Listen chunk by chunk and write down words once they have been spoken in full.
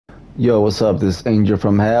Yo, what's up? This is Angel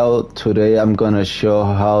from Hell. Today I'm gonna show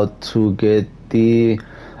how to get the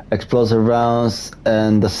explosive rounds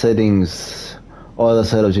and the settings, all the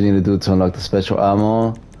setups you need to do to unlock the special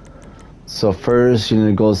ammo. So first you need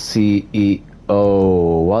to go CEO.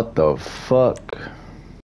 What the fuck?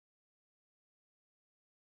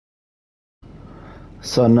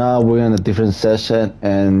 So now we're in a different session,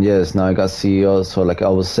 and yes, now I got CEO. So like I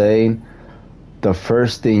was saying, the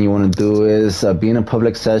first thing you want to do is be in a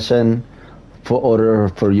public session for order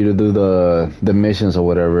for you to do the missions or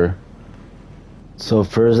whatever. So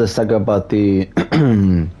first, let's talk about the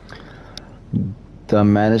the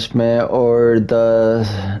management or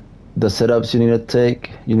the setups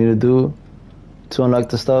you need to do to unlock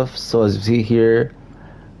the stuff. So as you see here,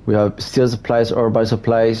 we have steal supplies or buy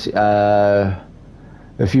supplies.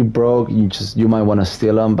 If you broke, you might want to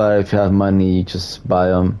steal them, but if you have money, you just buy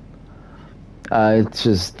them. It's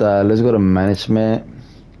just let's go to management.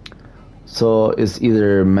 So it's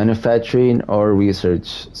either manufacturing or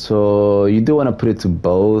research. So you do want to put it to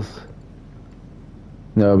both.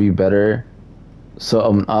 That'll be better. So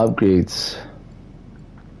upgrades.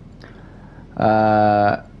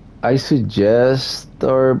 I suggest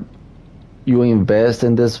or you invest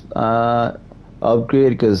in this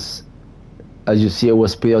upgrade because as you see it will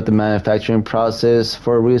speed up the manufacturing process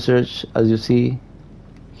for research as you see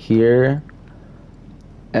here.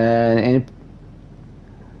 And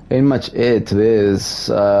pretty much it is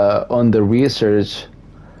on the research.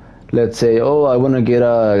 Let's say, oh, I want to get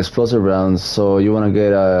explosive rounds. So you want to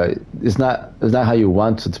get it's not how you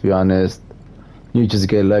want to be honest. You just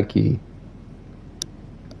get lucky.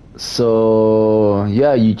 So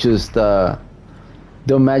yeah, you just don't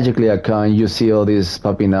magically account. You see all these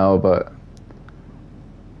popping out, but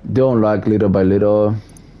don't unlock little by little.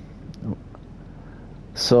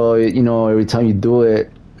 So every time you do it,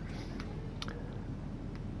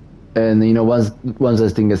 and once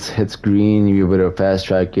this thing hits green, you better fast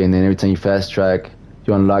track it, and then every time you fast track,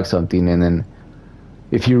 you unlock something, and then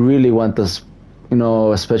if you really want this,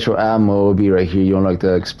 special ammo, will be right here. You unlock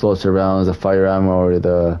the explosive rounds, the fire ammo, or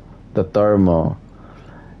the thermal.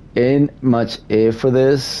 Ain't much it for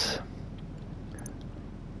this.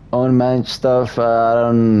 Unmanaged stuff. I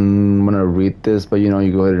don't want to read this, but you go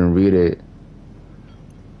ahead and read it.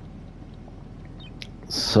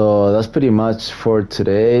 So that's pretty much for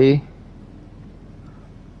today.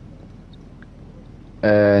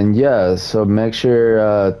 And yeah, so make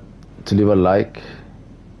sure to leave a like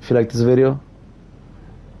if you like this video.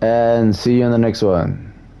 And see you in the next one.